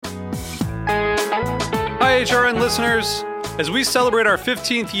HRN listeners. As we celebrate our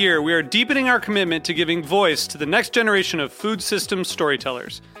 15th year, we are deepening our commitment to giving voice to the next generation of food systems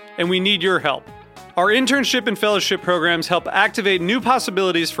storytellers, and we need your help. Our internship and fellowship programs help activate new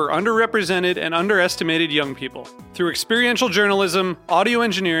possibilities for underrepresented and underestimated young people through experiential journalism, audio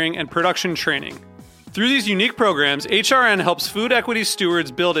engineering, and production training. Through these unique programs, HRN helps food equity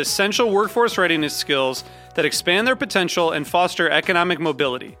stewards build essential workforce readiness skills that expand their potential and foster economic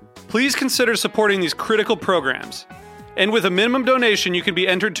mobility. Please consider supporting these critical programs. And with a minimum donation, you can be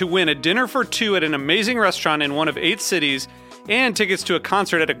entered to win a dinner for two at an amazing restaurant in one of 8 cities and tickets to a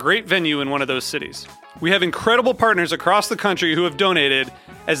concert at a great venue in one of those cities. We have incredible partners across the country who have donated,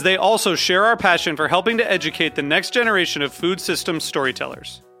 as they also share our passion for helping to educate the next generation of food systems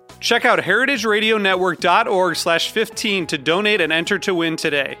storytellers. Check out heritageradionetwork.org/15 to donate and enter to win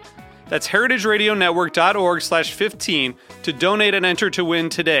today. That's heritageradionetwork.org/15 to donate and enter to win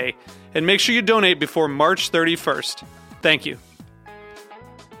today. And make sure you donate before March 31st. Thank you.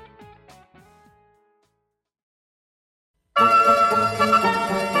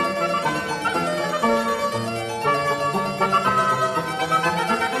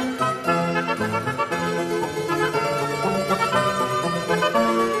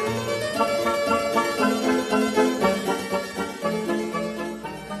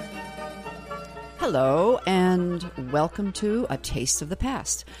 Hello, and welcome to A Taste of the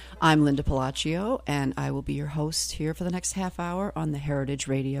Past. I'm Linda Pelaccio, and I will be your host here for the next half hour on the Heritage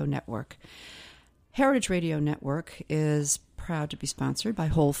Radio Network. Heritage Radio Network is proud to be sponsored by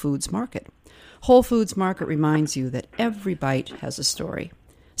Whole Foods Market. Whole Foods Market reminds you that every bite has a story.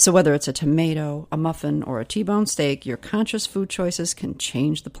 So whether it's a tomato, a muffin, or a T-bone steak, your conscious food choices can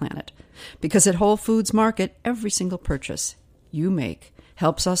change the planet. Because at Whole Foods Market, every single purchase you make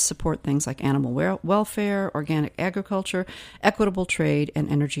helps us support things like animal welfare, organic agriculture, equitable trade, and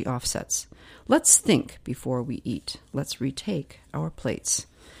energy offsets. Let's think before we eat. Let's retake our plates.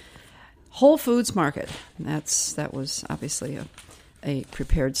 Whole Foods Market. That was obviously a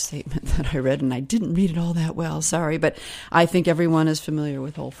prepared statement that I read, and I didn't read it all that well, sorry, but I think everyone is familiar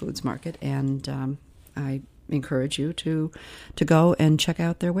with Whole Foods Market, and I encourage you to go and check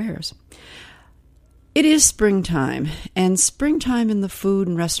out their wares. It is springtime, and springtime in the food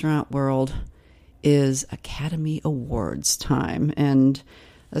and restaurant world is Academy Awards time, and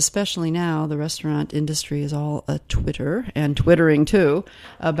especially now the restaurant industry is all a-Twitter, and twittering too,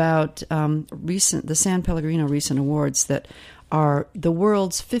 about the San Pellegrino recent awards that are the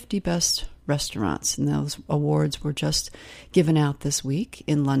world's 50 best restaurants, and those awards were just given out this week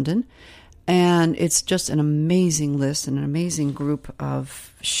in London. And it's just an amazing list and an amazing group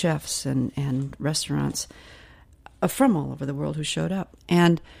of chefs and restaurants from all over the world who showed up.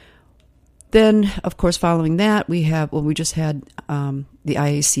 And then, of course, following that, we just had the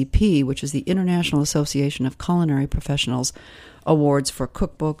IACP, which is the International Association of Culinary Professionals Awards for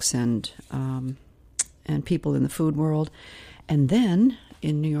cookbooks and people in the food world. And then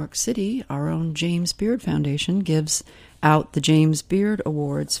in New York City, our own James Beard Foundation gives out the James Beard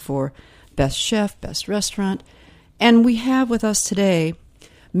Awards for Best Chef, Best Restaurant. And we have with us today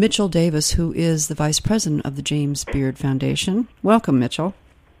Mitchell Davis, who is the Vice President of the James Beard Foundation. Welcome, Mitchell.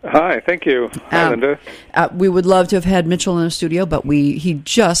 Hi, thank you. Hi, Linda. We would love to have had Mitchell in the studio, but he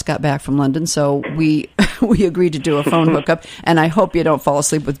just got back from London, so we agreed to do a phone hookup, and I hope you don't fall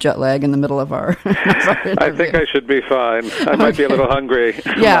asleep with jet lag in the middle of our interview. I think I should be fine. I might be a little hungry.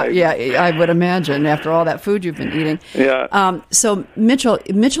 Yeah, I would imagine, after all that food you've been eating. Yeah. So Mitchell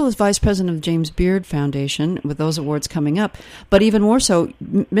is Vice President of the James Beard Foundation, with those awards coming up, but even more so,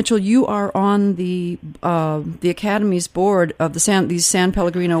 Mitchell, you are on the Academy's board of these San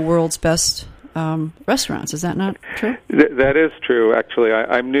Pellegrino World's Best Restaurants. Is that not true? That is true, actually.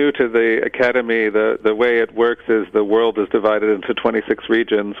 I'm new to the Academy. The way it works is the world is divided into 26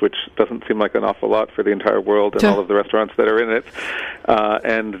 regions, which doesn't seem like an awful lot for the entire world and all of the restaurants that are in it.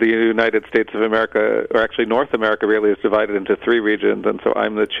 And the United States of America, or actually North America really, is divided into 3 regions, and so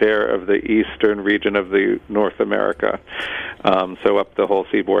I'm the chair of the eastern region of the North America. So up the whole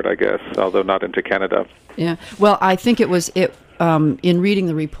seaboard, I guess, although not into Canada. Yeah. Well, I think it was in reading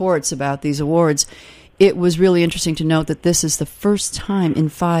the reports about these awards, it was really interesting to note that this is the first time in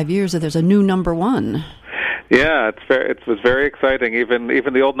 5 years that there's a new number one. Yeah, it was very exciting. Even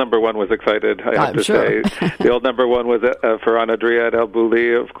the old number one was excited, I have to say. The old number one was Ferran Adrià El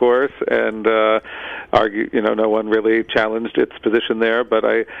Bulli, of course, and no one really challenged its position there. But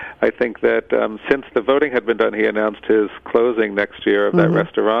I think that since the voting had been done, he announced his closing next year of that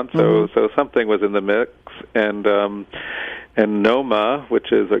restaurant. So something was in the mix, and And Noma,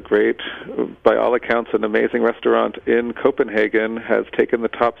 which is a great, by all accounts, an amazing restaurant in Copenhagen, has taken the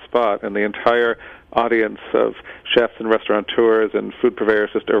top spot, and the entire audience of chefs and restaurateurs and food purveyors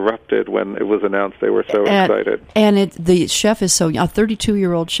just erupted when it was announced. They were so excited. And the chef is a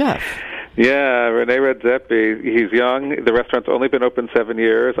 32-year-old chef. Yeah, Rene Redzepi. He's young. The restaurant's only been open 7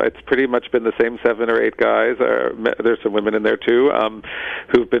 years. It's pretty much been the same 7 or 8 guys. There's some women in there too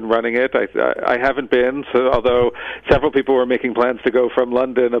who've been running it. I haven't been, so although several people were making plans to go from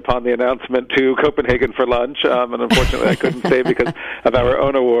London upon the announcement to Copenhagen for lunch, and unfortunately I couldn't stay because of our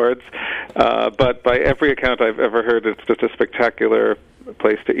own awards. But by every account I've ever heard, it's just a spectacular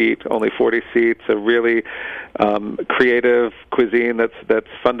place to eat. Only 40 seats, a really creative cuisine that's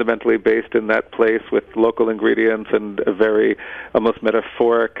fundamentally based in that place with local ingredients and a very almost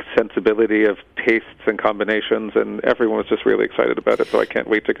metaphoric sensibility of tastes and combinations, and everyone was just really excited about it, so I can't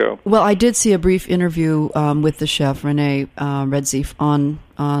wait to go. Well, I did see a brief interview with the chef, Rene Redzepi,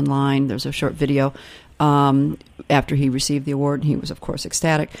 online. There's a short video after he received the award, and he was, of course,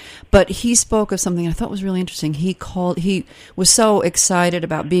 ecstatic. But he spoke of something I thought was really interesting. He was so excited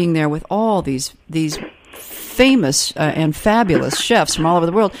about being there with all these famous and fabulous chefs from all over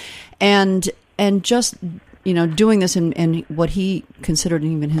the world, and just doing this in what he considered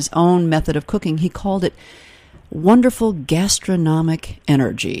even his own method of cooking. He called it wonderful gastronomic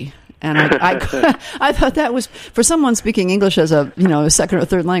energy. And I thought that was, for someone speaking English as a second or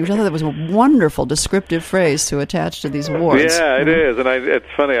third language, I thought that was a wonderful descriptive phrase to attach to these awards. Yeah, it is, and it's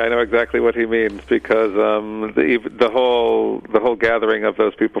funny. I know exactly what he means because the whole gathering of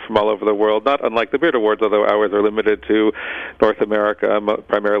those people from all over the world, not unlike the Beard Awards, although ours are limited to North America,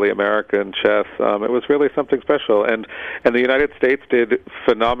 primarily American chefs. It was really something special, and the United States did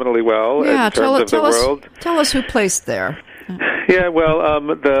phenomenally well in terms of the world. Tell us who placed there. Yeah, well,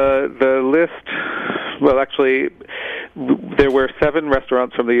 the list, well, actually, there were 7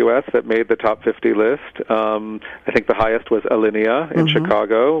 restaurants from the U.S. that made the top 50 list. I think the highest was Alinea in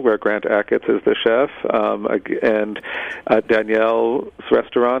Chicago, where Grant Achatz is the chef, and Danielle's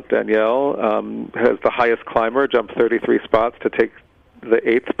restaurant, Danielle, has the highest climber, jumped 33 spots to take the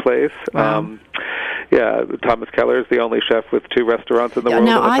 8th place. Wow. Thomas Keller is the only chef with 2 restaurants in the world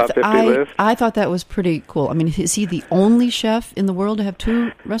on the top 50 list. I thought that was pretty cool. I mean, is he the only chef in the world to have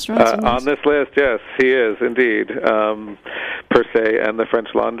 2 restaurants on this list? Yes, he is indeed. Per se, and the French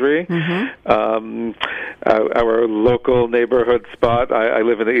Laundry. Our local neighborhood spot, I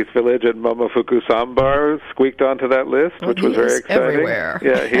live in the East Village, and Momofuku Sambar squeaked onto that list, which was very exciting. Everywhere.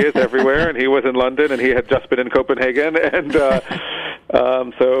 Yeah, he is everywhere, and he was in London, and he had just been in Copenhagen, and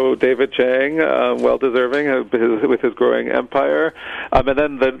so David Chang, well-deserving with his growing empire. And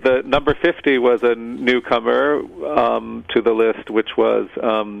then the number 50 was a newcomer to the list, which was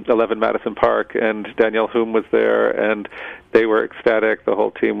 11 Madison Park, and Danielle Hume was there, and they were ecstatic. The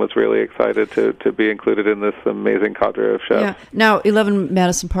whole team was really excited to be included in this amazing cadre of chefs. Yeah. Now, 11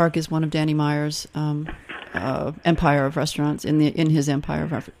 Madison Park is one of Danny Meyer's empire of restaurants, in his empire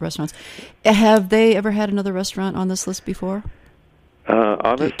of restaurants. Have they ever had another restaurant on this list before?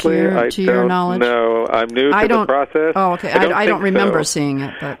 Honestly, I don't know. I'm new to the process. Oh, okay. I don't remember seeing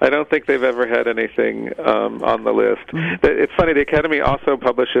it. But I don't think they've ever had anything on the list. It's funny, the Academy also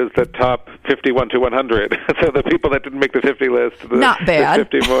publishes the top 51 to 100. So the people that didn't make the 50 list, not bad. The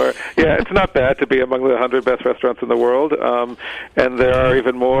 50 more. Yeah, it's not bad to be among the 100 best restaurants in the world. And there are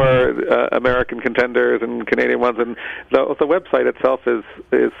even more American contenders and Canadian ones. And the website itself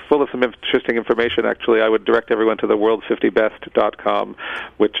is full of some interesting information, actually. I would direct everyone to the world50best.com.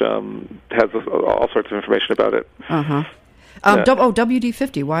 Which has all sorts of information about it.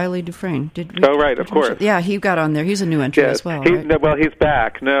 WD-50, Wiley Dufresne. Of course. Yeah, he got on there. He's a new entry as well, right? He's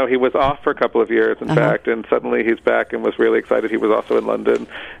back. No, he was off for a couple of years, in fact, and suddenly he's back and was really excited. He was also in London,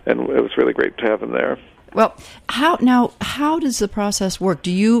 and it was really great to have him there. Well, how does the process work?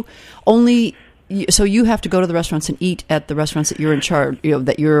 Do you only... So you have to go to the restaurants and eat at the restaurants that you're in charge,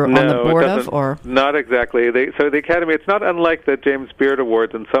 that you're on the board of, or not exactly. So the Academy, it's not unlike the James Beard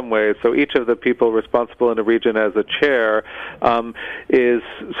Awards in some ways. So each of the people responsible in a region as a chair is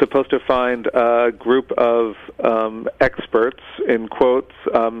supposed to find a group of experts, in quotes,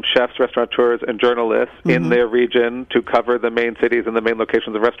 chefs, restaurateurs, and journalists in their region to cover the main cities and the main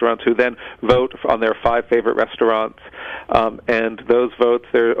locations of restaurants, who then vote on their 5 favorite restaurants. And those votes,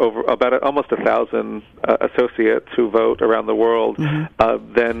 there are over about almost 1,000 associates who vote around the world,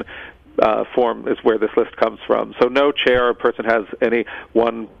 then form is where this list comes from. So no chair or person has any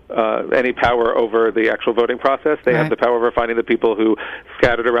power over the actual voting process. They have the power over finding the people who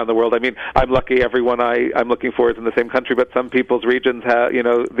scattered around the world. I mean, I'm lucky everyone I'm looking for is in the same country, but some people's regions have,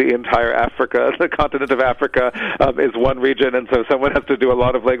 the entire Africa, the continent of Africa is one region, and so someone has to do a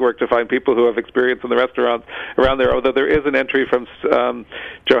lot of legwork to find people who have experience in the restaurants around there, although there is an entry from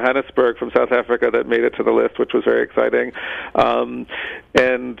Johannesburg, from South Africa, that made it to the list, which was very exciting.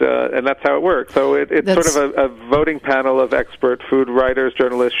 And that's how it works. So it's sort of a voting panel of expert food writers,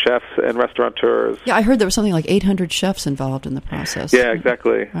 journalists, chefs, and restaurateurs. Yeah, I heard there was something like 800 chefs involved in the process. Yeah,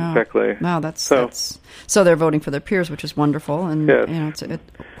 exactly. Wow. Exactly. Wow, that's so they're voting for their peers, which is wonderful, and it's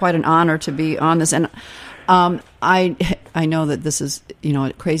quite an honor to be on this. And I know that this is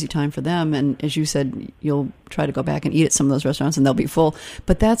a crazy time for them, and as you said, you'll try to go back and eat at some of those restaurants, and they'll be full.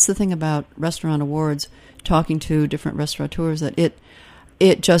 But that's the thing about restaurant awards. Talking to different restaurateurs, that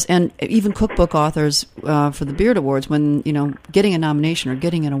it just, and even cookbook authors for the Beard Awards, when getting a nomination or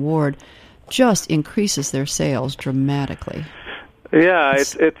getting an award just increases their sales dramatically. Yeah,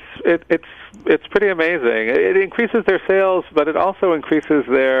 it's pretty amazing. It increases their sales, but it also increases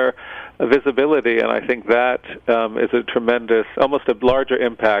their visibility, and I think that is a tremendous, almost a larger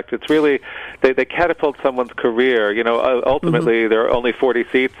impact. It's really, they catapult someone's career. Ultimately, there are only 40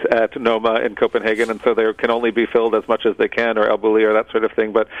 seats at Noma in Copenhagen, and so there can only be filled as much as they can, or El Bulli, or that sort of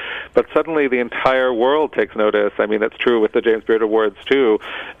thing. But suddenly the entire world takes notice. I mean, that's true with the James Beard Awards too,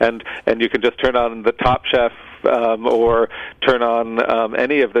 and you can just turn on the Top Chef or turn on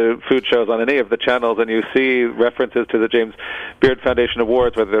any of the food shows on any of the channels, and you see references to the James Beard Foundation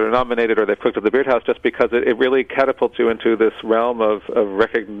Awards, whether they're nominated or they've cooked at the Beard House, just because it really catapults you into this realm of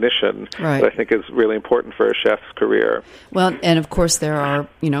recognition that I think is really important for a chef's career. Well, and of course there are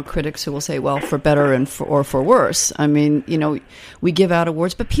critics who will say, well, for better or for worse. I mean, we give out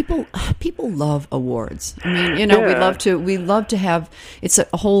awards, but people love awards. I mean, we love to have, it's a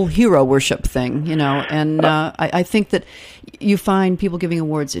whole hero worship thing, and I think that you find people giving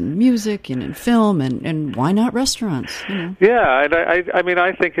awards in music and in film, and why not restaurants? Yeah, and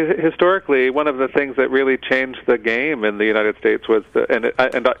I think historically one of the things that really changed the game in the United States was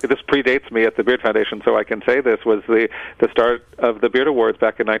this predates me at the Beard Foundation, so I can say this, was the start of the Beard Awards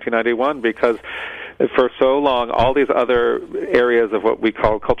back in 1991, because for so long, all these other areas of what we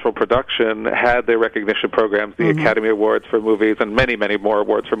call cultural production had their recognition programs, the Academy Awards for movies, and many, many more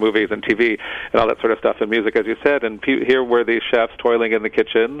awards for movies and TV and all that sort of stuff, and music, as you said. And here were these chefs toiling in the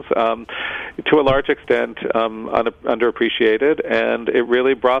kitchens, to a large extent underappreciated, and it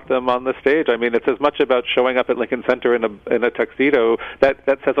really brought them on the stage. I mean, it's as much about showing up at Lincoln Center in a tuxedo.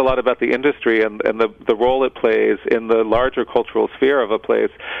 That says a lot about the industry and the role it plays in the larger cultural sphere of a place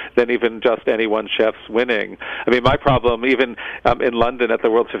than even just any one chef's winning. I mean, my problem, even in London at the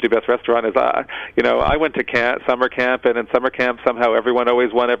World's 50 Best Restaurant, is I went to summer camp, and in summer camp somehow everyone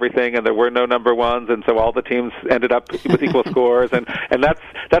always won everything, and there were no number ones, and so all the teams ended up with equal scores, and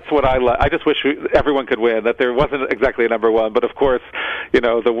that's what I just wish everyone could win, that there wasn't exactly a number one. But of course,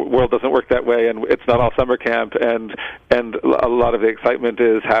 the world doesn't work that way, and it's not all summer camp, and a lot of the excitement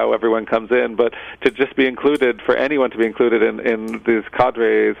is how everyone comes in. But to just be included, for anyone to be included in these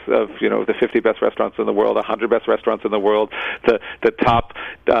cadres of the 50 best restaurants in the world, 100 best restaurants in the world, the top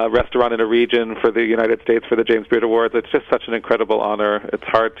restaurant in a region for the United States for the James Beard Awards, it's just such an incredible honor. It's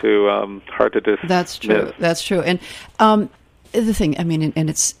hard to dismiss. That's true. That's true. And the thing, I mean, and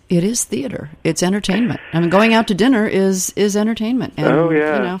it is theater. It's entertainment. I mean, going out to dinner is entertainment.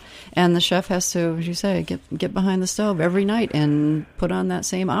 And, and the chef has to, as you say, get behind the stove every night and put on that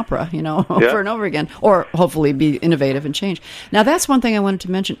same opera, over and over again, or hopefully be innovative and change. Now, that's one thing I wanted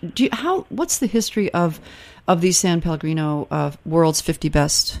to mention. What's the history of these San Pellegrino World's 50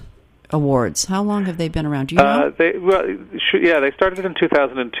 Best Awards? How long have they been around? Do you know? They started in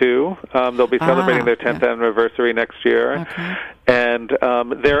 2002. They'll be celebrating their 10th anniversary next year. Okay. And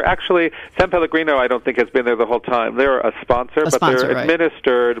they're actually, San Pellegrino, I don't think, has been there the whole time. They're a sponsor, but they're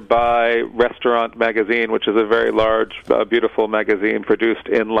administered by Restaurant Magazine, which is a very large, beautiful magazine produced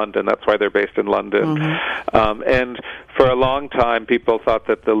in London. That's why they're based in London. And for a long time, people thought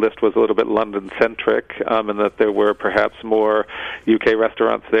that the list was a little bit London-centric, and that there were perhaps more UK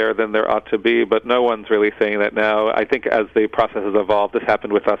restaurants there than there ought to be, but no one's really saying that now. I think as the process has evolved, this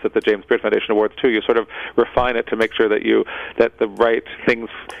happened with us at the James Beard Foundation Awards too, you sort of refine it to make sure that the right things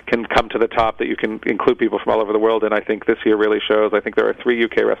can come to the top, that you can include people from all over the world, and I think this year really shows. I think there are 3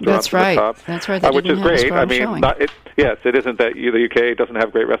 UK restaurants at the top. That's right. Which is great. I mean, it isn't that the UK doesn't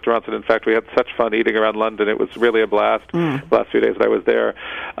have great restaurants, and in fact, we had such fun eating around London. It was really a blast the last few days that I was there.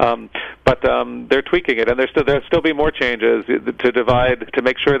 But they're tweaking it, and there'll still be more changes to divide, to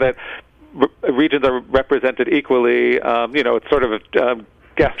make sure that regions are represented equally. It's sort of a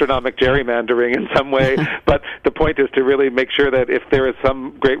gastronomic gerrymandering in some way, but the point is to really make sure that if there is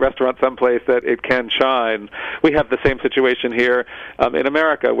some great restaurant someplace that it can shine. We have the same situation here in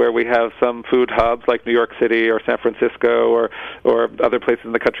America, where we have some food hubs like New York City or San Francisco or other places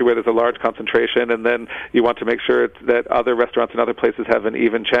in the country where there's a large concentration, and then you want to make sure that other restaurants in other places have an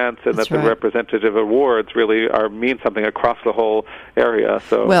even chance, and That's that the representative awards really mean something across the whole area.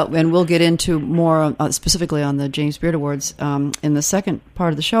 So well, and we'll get into more specifically on the James Beard Awards in the second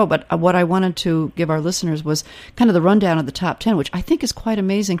part of the show, but what I wanted to give our listeners was kind of the rundown of the top 10, which I think is quite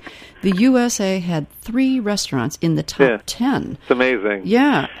amazing. The USA had 3 restaurants in the top 10. It's amazing.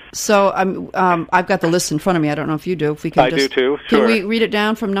 Yeah. So I've got the list in front of me. I don't know if you do. If we can I do too. Sure. Can we read it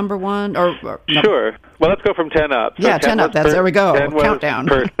down from number 1? Sure. Well, let's go from 10 up. So 10 up. There we go. 10 was Countdown.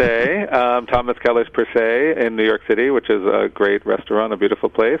 Per Se, Thomas Keller's Per Se in New York City, which is a great restaurant, a beautiful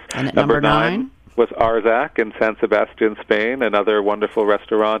place. And at number 9 was Arzac in San Sebastian, Spain, another wonderful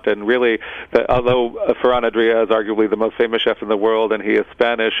restaurant. And really, although Ferran Adrià is arguably the most famous chef in the world, and he is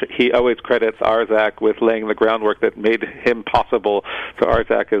Spanish, he always credits Arzac with laying the groundwork that made him possible. So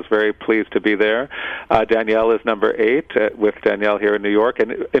Arzac is very pleased to be there. Danielle is number 8 with Danielle here in New York.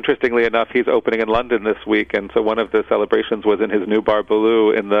 And interestingly enough, he's opening in London this week. And so one of the celebrations was in his new bar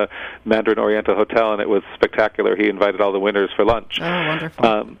Boulou in the Mandarin Oriental Hotel, and it was spectacular. He invited all the winners for lunch. Oh,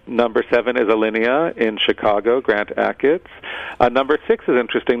 wonderful. Number 7 is Alinea in Chicago, Grant Achatz. Number 6 is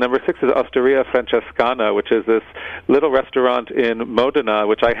interesting. Number 6 is Osteria Francescana, which is this little restaurant in Modena,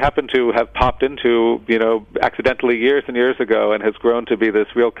 which I happen to have popped into, accidentally years and years ago, and has grown to be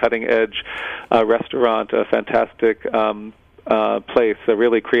this real cutting-edge restaurant, a fantastic place, a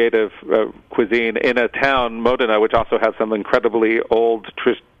really creative cuisine in a town, Modena, which also has some incredibly old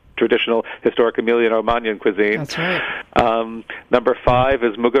traditional historic Emiliano-Romagnan cuisine. That's right. Number 5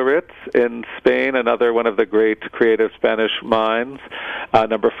 is Mugaritz in Spain, another one of the great creative Spanish minds.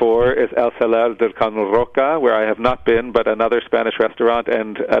 Number 4 is El Salar del Can Roca, where I have not been, but another Spanish restaurant,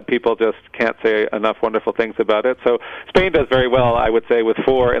 and people just can't say enough wonderful things about it. So Spain does very well, I would say, with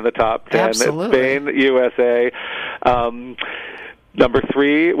 4 in the top 10. Absolutely. Spain, USA. Number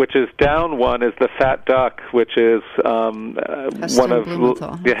 3, which is down 1, is the Fat Duck, which is one of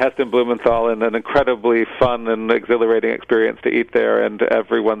Heston Blumenthal, and an incredibly fun and exhilarating experience to eat there, and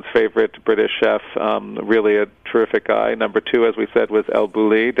everyone's favorite British chef, really a terrific guy. Number 2, as we said, was El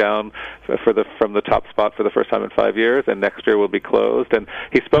Bulli, down from the top spot for the first time in 5 years, and next year will be closed. And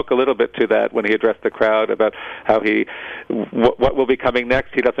he spoke a little bit to that when he addressed the crowd about how what will be coming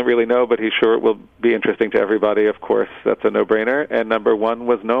next. He doesn't really know, but he's sure it will be interesting to everybody. Of course, that's a no-brainer. And number 1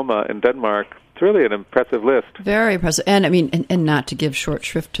 was Noma in Denmark. It's really an impressive list. Very impressive. And I mean, and not to give short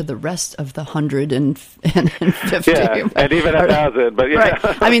shrift to the rest of the 150. Yeah, and even 1,000, but yeah. Right.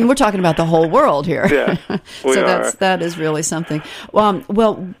 I mean, we're talking about the whole world here. Yeah, that is really something. Well,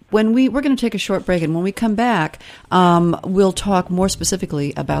 we're going to take a short break, and when we come back, we'll talk more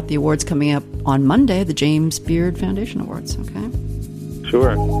specifically about the awards coming up on Monday, the James Beard Foundation Awards, okay?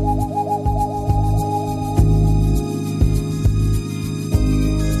 Sure.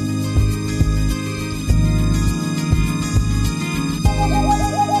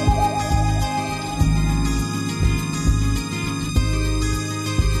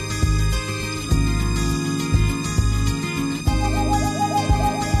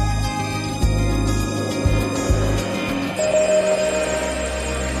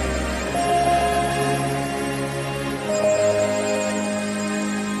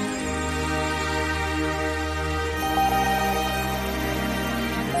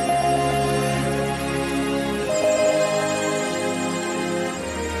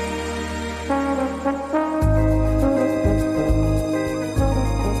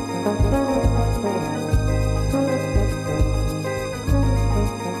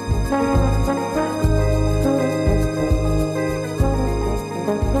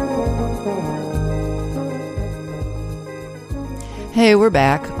 Hey, we're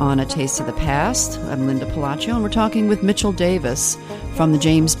back on A Taste of the Past. I'm Linda Pelaccio, and we're talking with Mitchell Davis from the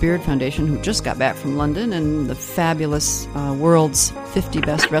James Beard Foundation, who just got back from London and the fabulous World's 50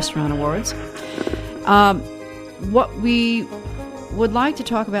 Best Restaurant Awards. What we would like to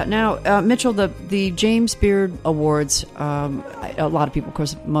talk about now, Mitchell, the James Beard Awards, a lot of people, of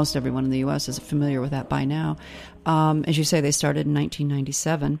course, most everyone in the U.S. is familiar with that by now. As you say, they started in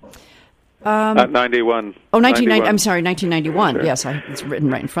 1997. 91. Oh, 1990. I'm sorry, 1991. Sure. Yes, it's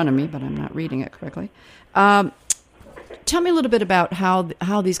written right in front of me, but I'm not reading it correctly. Tell me a little bit about how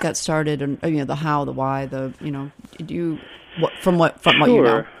these got started, and the how, the why, from what you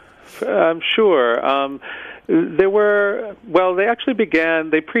know. Sure. They actually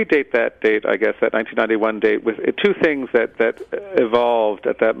they predate that date, I guess, that 1991 date, with two things that evolved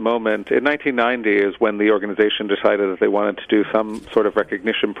at that moment. In 1990 is when the organization decided that they wanted to do some sort of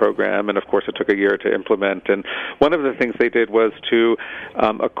recognition program, and of course it took a year to implement. And one of the things they did was to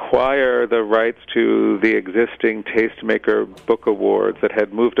acquire the rights to the existing Tastemaker Book Awards that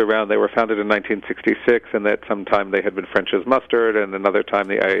had moved around. They were founded in 1966, and that sometime they had been French's Mustard, and another time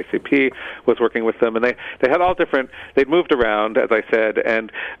the IACP was working with them, and they had all different. They'd moved around, as I said,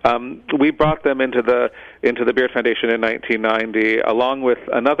 and we brought them into the Beard Foundation in 1990, along with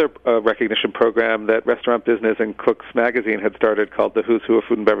another recognition program that Restaurant Business and Cooks Magazine had started called the Who's Who of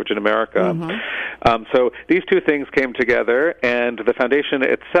Food and Beverage in America. Mm-hmm. So these two things came together, and the foundation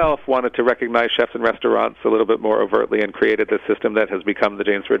itself wanted to recognize chefs and restaurants a little bit more overtly, and created this system that has become the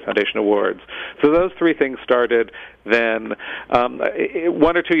James Beard Foundation Awards. So those three things started then.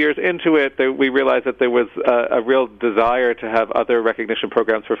 1 or 2 years into it, we realized that there was a real desire to have other recognition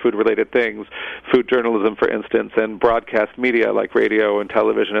programs for food-related things, food journalism, for instance, and broadcast media like radio and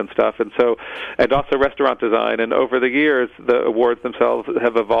television and stuff, and also restaurant design. And over the years, the awards themselves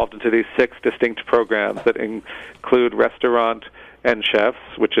have evolved into these 6 distinct programs that include restaurant and chefs,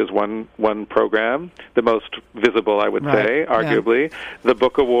 which is one program, the most visible, I would say, arguably. Yeah. The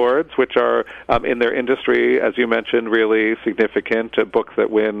Book Awards, which are, in their industry, as you mentioned, really significant. Books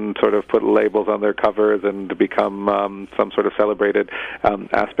that win sort of put labels on their covers and become some sort of celebrated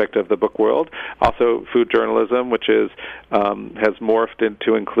aspect of the book world. Also, food journalism, which has morphed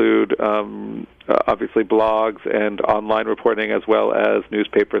to include obviously blogs and online reporting, as well as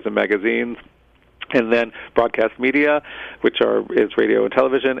newspapers and magazines. And then broadcast media, which is radio and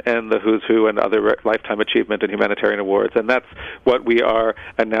television, and the Who's Who and other Lifetime Achievement and Humanitarian Awards. And that's what we are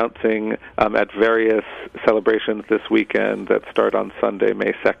announcing at various celebrations this weekend that start on Sunday,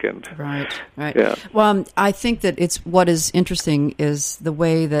 May 2nd. Right. Yeah. Well, I think that what is interesting is the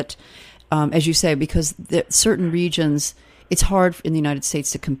way that, as you say, because certain regions, it's hard in the United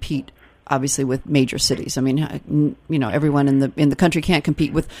States to compete, obviously, with major cities. I mean, everyone in the country can't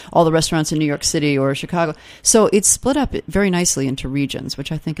compete with all the restaurants in New York City or Chicago. So it's split up very nicely into regions,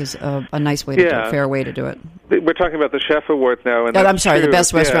 which I think is a nice way to do it, a fair way to do it. We're talking about the Chef Awards now. And I'm sorry, the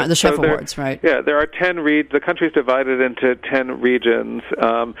best restaurant, the Chef Awards, right? Yeah, there are 10 the country's divided into 10 regions,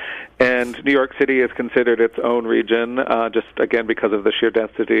 and New York City is considered its own region, just, again, because of the sheer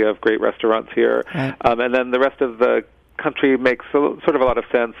density of great restaurants here. Right. And then the rest of the country makes sort of a lot of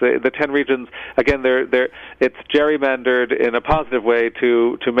sense. The 10 regions, again, it's gerrymandered in a positive way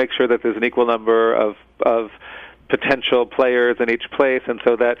to make sure that there's an equal number of potential players in each place, and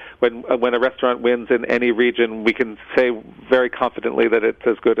so that when a restaurant wins in any region, we can say very confidently that it's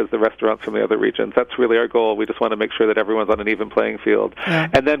as good as the restaurants from the other regions. That's really our goal. We just want to make sure that everyone's on an even playing field. Yeah.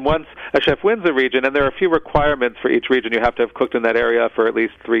 And then once a chef wins a region, and there are a few requirements for each region, you have to have cooked in that area for at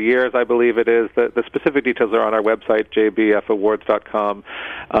least 3 years, I believe it is. The specific details are on our website, jbfawards.com,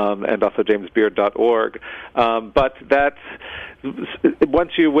 and also jamesbeard.org. But that's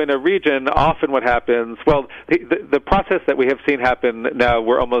once you win a region, often what happens, the process that we have seen happen now,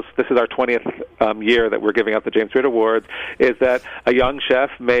 this is our 20th year that we're giving out the James Beard Awards, is that a young chef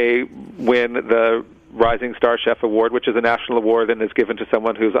may win the Rising Star Chef Award, which is a national award and is given to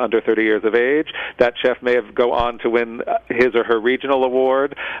someone who's under 30 years of age. That chef may go on to win his or her regional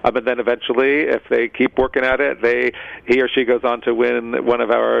award, and then eventually, if they keep working at it, he or she goes on to win one of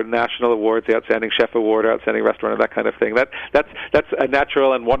our national awards, the Outstanding Chef Award, or Outstanding Restaurant, or that kind of thing. That's a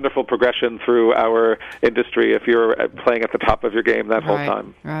natural and wonderful progression through our industry if you're playing at the top of your game that whole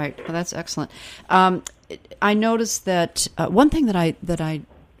time. Right. Well, that's excellent. I noticed that one thing that I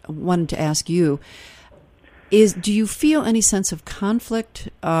wanted to ask you is, do you feel any sense of conflict,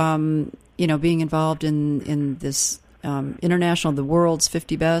 being involved in this international, the world's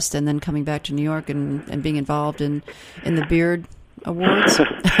 50 best, and then coming back to New York and being involved in the Beard Awards?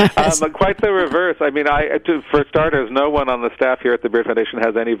 Quite the reverse. I mean, for starters, no one on the staff here at the Beard Foundation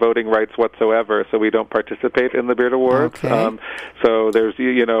has any voting rights whatsoever, so we don't participate in the Beard Awards. Okay. So there's,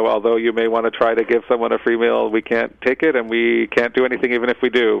 although you may want to try to give someone a free meal, we can't take it, and we can't do anything even if we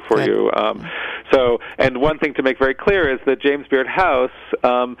do for you. And one thing to make very clear is the James Beard House,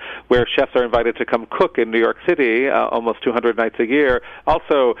 where chefs are invited to come cook in New York City almost 200 nights a year,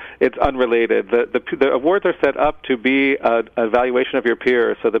 also, it's unrelated. The awards are set up to be an evaluation of your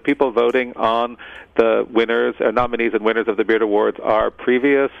peers. So the people voting on the winners, or nominees and winners of the Beard Awards, are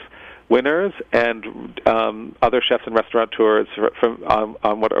previous winners and other chefs and restaurateurs from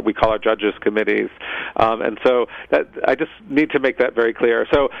on what we call our judges committees. And so I just need to make that very clear.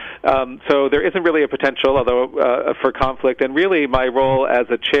 So there isn't really a potential, although for conflict. And really, my role as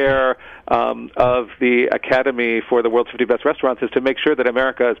a chair of the Academy for the World's 50 Best Restaurants is to make sure that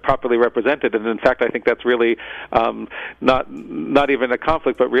America is properly represented. And in fact, I think that's really not even a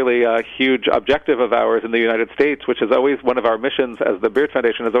conflict, but really a huge objective of ours in the United States, which is always one of our missions as the Beard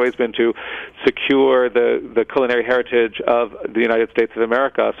Foundation has always been to secure the culinary heritage of the United States of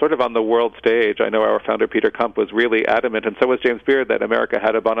America, sort of on the world stage. I know our founder, Peter Kump, was really adamant, and so was James Beard, that America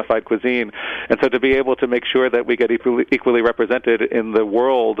had a bona fide cuisine. And so to be able to make sure that we get equally represented in the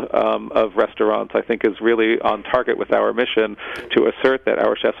world of restaurants, I think is really on target with our mission to assert that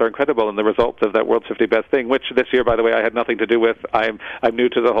our chefs are incredible and the results of that World's 50 Best thing, which this year, by the way, I had nothing to do with. I'm new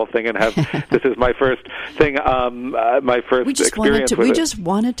to the whole thing and have this is my first thing, my first experience with it. We just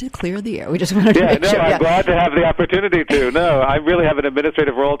wanted to clear the air. We just wanted to make sure. I'm glad to have the opportunity to. No, I really have an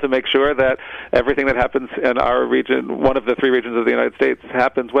administrative role to make sure that everything that happens in our region, one of the three regions of the United States,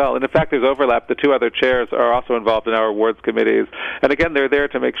 happens well. And in fact, there's overlap. The two other chairs are also involved in our awards committees. And again, they're there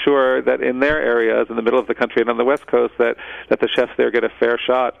to make sure that in their areas, in the middle of the country and on the West Coast, that the chefs there get a fair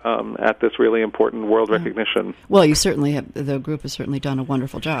shot at this really important world recognition. Well, you certainly have, the group has certainly done a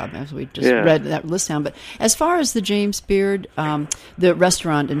wonderful job, as we just read that list down. But as far as the James Beard, the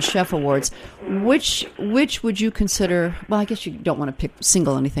restaurant and chef awards, which would you consider, well, I guess you don't want to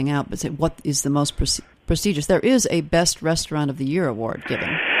single anything out, but say what is the most prestigious? There is a Best Restaurant of the Year award given,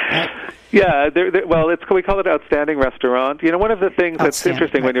 right? Yeah, we call it Outstanding Restaurant. You know, one of the things that's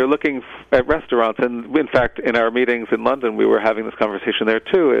interesting when you're looking at restaurants, and in fact, in our meetings in London, we were having this conversation there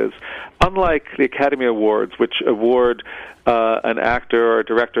too, is unlike the Academy Awards, which award an actor or a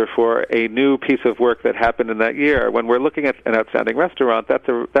director for a new piece of work that happened in that year, when we're looking at an outstanding restaurant, that's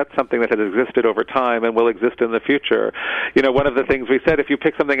something that has existed over time and will exist in the future. You know, one of the things we said, if you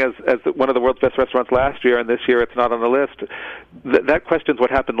pick something as one of the world's best restaurants last year and this year it's not on the list, that questions what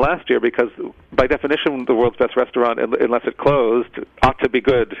happened last year, because by definition the world's best restaurant, unless it closed, ought to be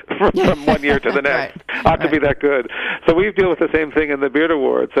good from one year to the next. Ought to be that good. So we deal with the same thing in the Beard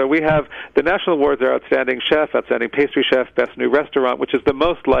Awards. So we have the national awards are Outstanding Chef, Outstanding Pastry Chef, Best New Restaurant, which is the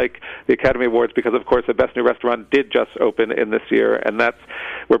most like the Academy Awards because, of course, the Best New Restaurant did just open in this year, and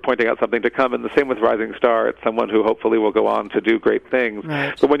we're pointing out something to come. And the same with Rising Star. It's someone who hopefully will go on to do great things.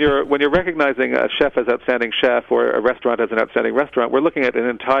 Right. But when you're recognizing a chef as Outstanding Chef or a restaurant as an Outstanding Restaurant, we're looking at an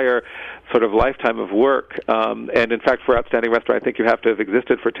entire sort of lifetime of work. And in fact, for Outstanding Restaurant, I think you have to have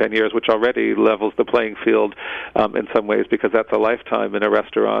existed for 10 years, which already levels the playing field in some ways, because that's a lifetime in a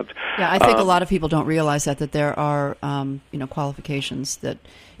restaurant. Yeah, I think a lot of people don't realize that there are qualifications, that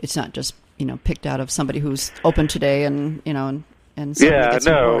it's not just picked out of somebody who's open today and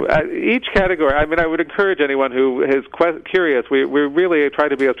each category. I mean, I would encourage anyone who is curious. We really try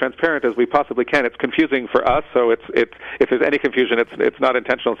to be as transparent as we possibly can. It's confusing for us, so it's if there's any confusion, it's not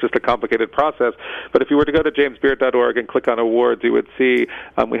intentional. It's just a complicated process. But if you were to go to jamesbeard.org and click on awards, you would see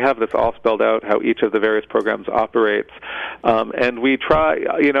we have this all spelled out, how each of the various programs operates, and we try.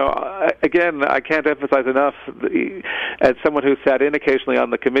 Again, I can't emphasize enough. As someone who sat in occasionally on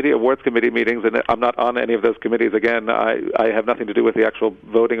the awards committee meetings, and I'm not on any of those committees. Again, I have nothing to do with the actual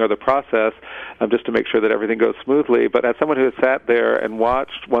voting or the process, just to make sure that everything goes smoothly. But as someone who has sat there and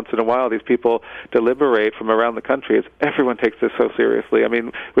watched once in a while these people deliberate from around the country, everyone takes this so seriously. I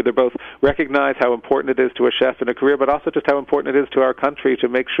mean, they both recognize how important it is to a chef in a career, but also just how important it is to our country to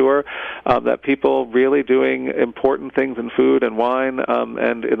make sure that people really doing important things in food and wine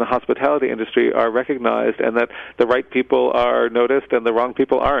and in the hospitality industry are recognized, and that the right people are noticed and the wrong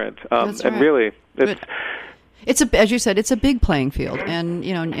people aren't. That's right. And really, as you said, it's a big playing field, and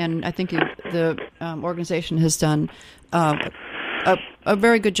and I think the organization has done a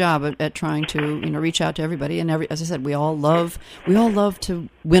very good job at trying to reach out to everybody. And as I said, we all love to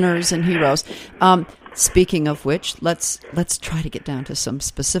winners and heroes. Speaking of which, let's try to get down to some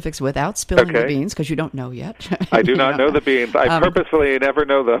specifics without spilling the beans, because you don't know yet. I do not know the beans. I purposefully never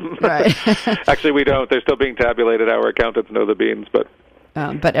know them. Right. Actually, we don't. They're still being tabulated. Our accountants know the beans, but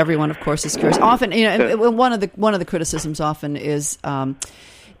everyone, of course, is curious. Often, one of the criticisms often is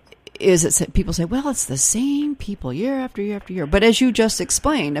that people say, "Well, it's the same people year after year after year." But as you just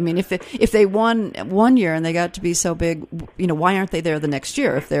explained, I mean, if they won one year and they got to be so big, why aren't they there the next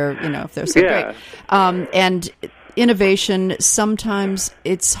year if they're so great? And innovation, sometimes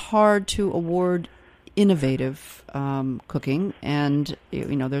it's hard to award innovative cooking, and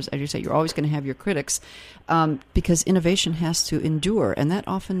there's, as you say, you're always going to have your critics, because innovation has to endure, and that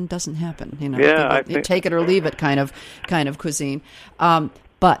often doesn't happen. I think take it or leave it kind of cuisine.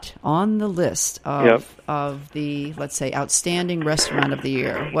 But on the list of the, let's say, outstanding restaurant of the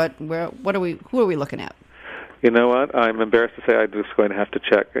year, who are we looking at? You know what? I'm embarrassed to say I'm just going to have to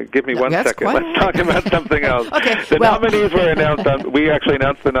check. Give me 1 second. Let's talk about something else. Okay. Nominees were announced. We actually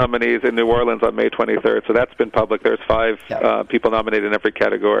announced the nominees in New Orleans on May 23rd, so that's been public. There's 5 people nominated in every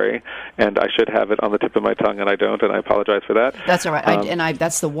category, and I should have it on the tip of my tongue, and I don't, and I apologize for that. That's all right.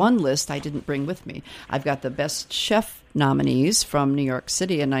 That's the one list I didn't bring with me. I've got the best chef nominees from New York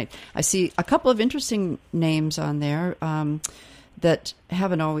City, and I see a couple of interesting names on there that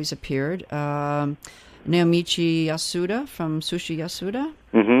haven't always appeared. Naomichi Yasuda from Sushi Yasuda,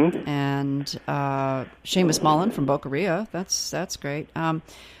 and Seamus Mullen from Boqueria. That's great.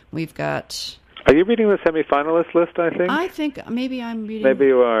 We've got. Are you reading the semifinalist list, I think? I think maybe I'm reading... Maybe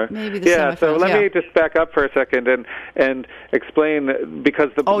you are. Maybe the semifinalist. So let me just back up for a second and explain, because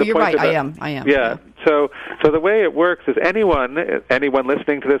the you're point right. I am. Yeah. So the way it works is anyone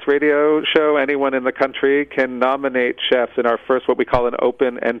listening to this radio show, anyone in the country can nominate chefs in our first, what we call an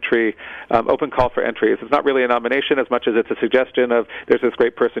open call for entries. It's not really a nomination as much as it's a suggestion of, there's this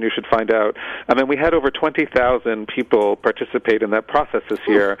great person you should find out. I mean, we had over 20,000 people participate in that process this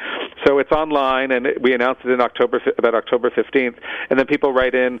year. So it's online, and we announced it in about October 15th, and then people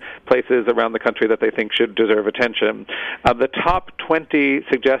write in places around the country that they think should deserve attention. The top 20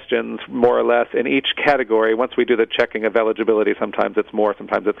 suggestions, more or less, in each category, once we do the checking of eligibility, sometimes it's more,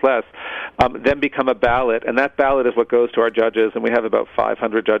 sometimes it's less, then become a ballot, and that ballot is what goes to our judges, and we have about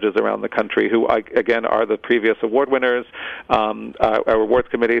 500 judges around the country who, again, are the previous award winners. Our awards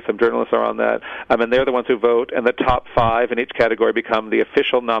committee, some journalists are on that, and they're the ones who vote, and the top 5 in each category become the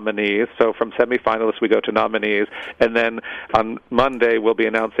official nominees. So from semifinalists, we go to nominees, and then on Monday, we'll be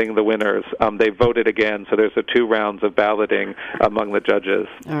announcing the winners. They voted again, so there's 2 rounds of balloting among the judges.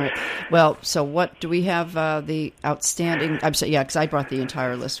 All right. Well, so what do we have the outstanding? I'm sorry, because I brought the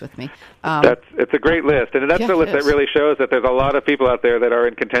entire list with me. It's a great list, and that's the list that really shows that there's a lot of people out there that are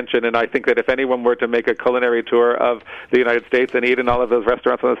in contention, and I think that if anyone were to make a culinary tour of the United States and eat in all of those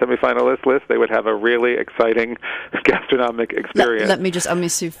restaurants on the semifinalist list, they would have a really exciting gastronomic experience. Let me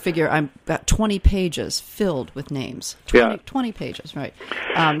see, figure, I'm about 20 pages filled with names. 20 pages, right.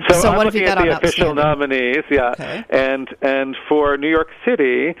 So what have you got on the official nominees, Okay. And for New York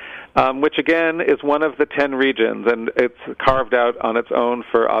City, which again is one of the 10 regions, and it's carved out on its own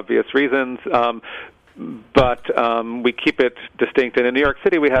for obvious reasons, but we keep it distinct. And in New York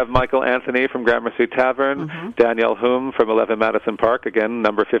City, we have Michael Anthony from Gramercy Tavern, Danielle Hume from 11 Madison Park, again,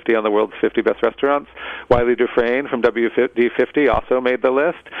 number 50 on the world's 50 best restaurants. Wiley Dufresne from WD50 also made the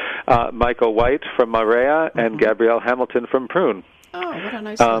list. Michael White from Marea, and Gabrielle Hamilton from Prune. Oh, what a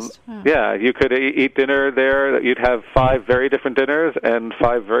nice list. Yeah, you could eat dinner there. You'd have 5 very different dinners and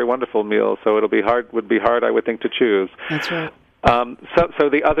 5 very wonderful meals. So would be hard, I would think, to choose. That's right. So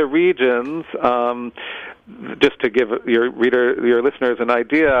the other regions, just to give your listeners an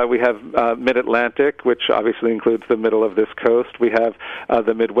idea, we have Mid-Atlantic, which obviously includes the middle of this coast. We have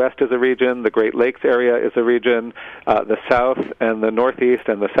the Midwest as a region, the Great Lakes area is a region, the South and the Northeast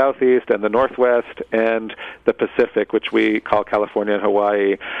and the Southeast and the Northwest, and the Pacific, which we call California and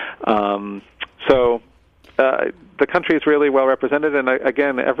Hawaii. The country is really well represented, and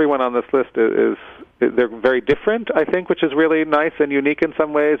again, everyone on this list they're very different, I think, which is really nice and unique in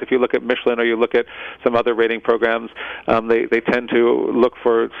some ways. If you look at Michelin or you look at some other rating programs, they tend to look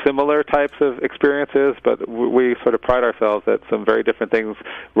for similar types of experiences, but we sort of pride ourselves that some very different things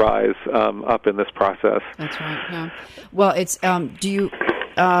rise up in this process. That's right. Yeah. Well, it's do you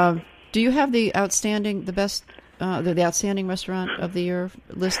have the best? The outstanding restaurant of the year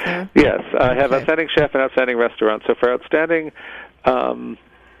list there? Yes, I have outstanding chef and outstanding restaurant. So for outstanding, let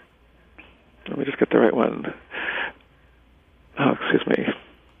me just get the right one. Oh, excuse me.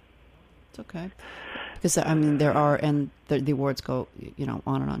 It's okay. Because there are, and the awards go,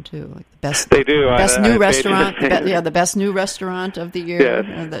 on and on too. Like the best. They do. Best new restaurant. The best new restaurant of the year.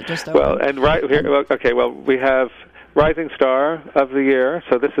 Yes. That just opened. Well, and right here. Okay. Well, we have Rising Star of the Year.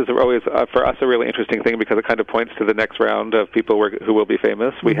 So this is always, for us, a really interesting thing because it kind of points to the next round of people who will be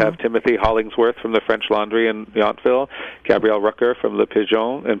famous. We have Timothy Hollingsworth from the French Laundry in Yountville, Gabrielle Rucker from Le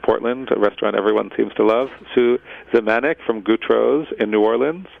Pigeon in Portland, a restaurant everyone seems to love, Sue Zemanek from Goutreau's in New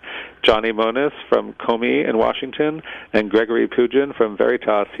Orleans, Johnny Moniz from Comey in Washington, and Gregory Pugin from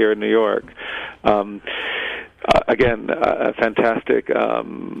Veritas here in New York. Again, a fantastic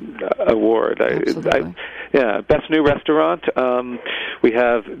award. Best new restaurant. We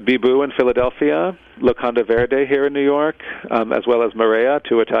have Bibu in Philadelphia, Locanda Verde here in New York, as well as Marea,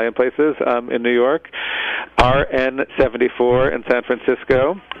 2 Italian places in New York, RN 74 in San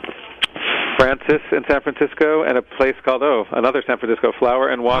Francisco, Francis in San Francisco, and a place called, another San Francisco, Flour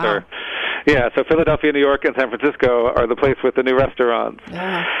and Water. Wow. Yeah, so Philadelphia, New York, and San Francisco are the place with the new restaurants.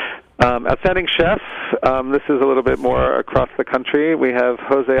 Yeah. Outstanding chefs, this is a little bit more across the country. We have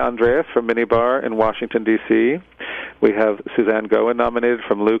Jose Andres from Minibar in Washington, D.C. We have Suzanne Goen nominated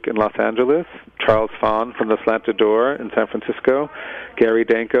from Luke in Los Angeles, Charles Fawn from the Slanted Door in San Francisco, Gary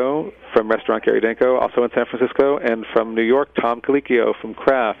Danko from Restaurant Gary Danko, also in San Francisco, and from New York, Tom Colicchio from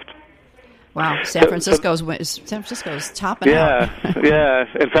Kraft. Wow, San Francisco's topping out. Yeah.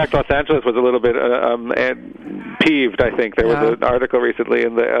 In fact, Los Angeles was a little bit peeved, I think. There was an article recently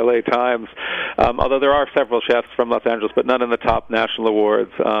in the LA Times, although there are several chefs from Los Angeles, but none in the top national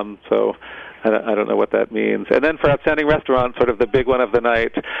awards. So I don't know what that means. And then for Outstanding Restaurants, sort of the big one of the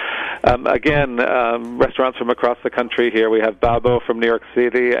night, again, restaurants from across the country here. We have Babo from New York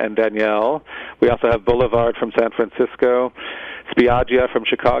City and Danielle. We also have Boulevard from San Francisco, Spiaggia from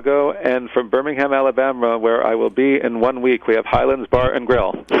Chicago, and from Birmingham, Alabama, where I will be in 1 week, we have Highlands Bar and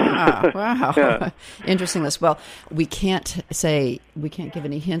Grill. Wow. Yeah. Interesting list. Well, we can't give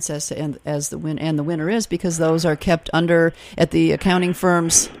any hints as the winner is, because those are kept at the accounting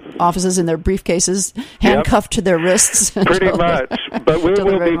firm's offices in their briefcases, handcuffed to their wrists. Pretty much. But we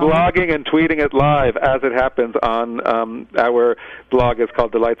will be blogging and tweeting it live as it happens on our blog. Is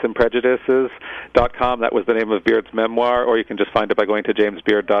called delightsandprejudices.com. That was the name of Beard's memoir, or you can just find it by going to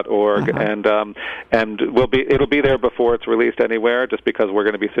jamesbeard.org. And it'll be there before it's released anywhere, just because we're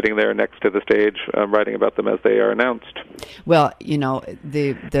going to be sitting there next to the stage writing about them as they are announced. Well,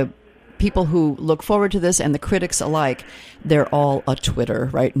 the people who look forward to this and the critics alike, they're all a Twitter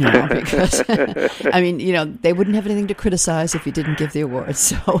right now, because I mean, they wouldn't have anything to criticize if you didn't give the awards.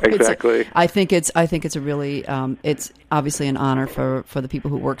 So exactly. I think it's a really it's obviously an honor for the people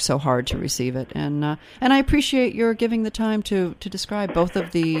who work so hard to receive it, and I appreciate your giving the time to describe both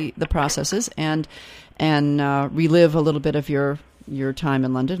of the processes and relive a little bit of your time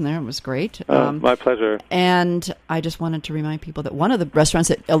in London there. It was great. My pleasure. And I just wanted to remind people that one of the restaurants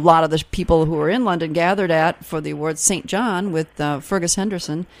that a lot of the people who were in London gathered at for the awards, St. John, with Fergus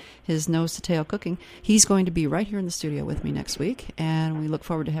Henderson, his nose to tail cooking, he's going to be right here in the studio with me next week, and we look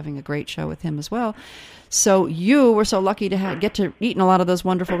forward to having a great show with him as well. So you were so lucky to get to eat in a lot of those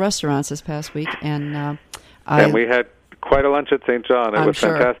wonderful restaurants this past week, and we had quite a lunch at St. John. It was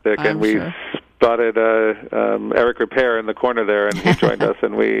fantastic, and we spotted Eric Repair in the corner there, and he joined us,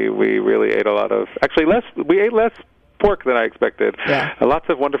 and we really ate a lot of. Actually, we ate less pork than I expected. Yeah. Lots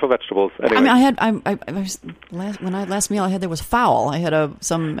of wonderful vegetables. Anyway. I mean, last meal I had there was fowl. I had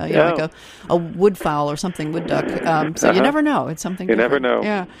like a wood fowl or something, wood duck. So you never know. It's something you different. never know.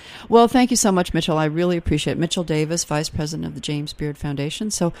 Yeah. Well, thank you so much, Mitchell. I really appreciate it. Mitchell Davis, Vice President of the James Beard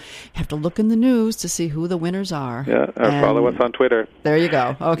Foundation. So you have to look in the news to see who the winners are. Yeah, or follow us on Twitter. There you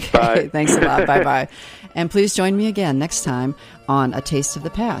go. Okay. Bye. Thanks a lot. Bye-bye. And please join me again next time on A Taste of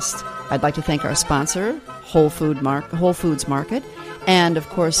the Past. I'd like to thank our sponsor, Whole Foods Market, and, of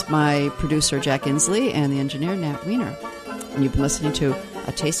course, my producer, Jack Inslee, and the engineer, Nat Wiener. And you've been listening to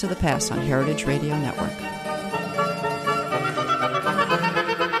A Taste of the Past on Heritage Radio Network.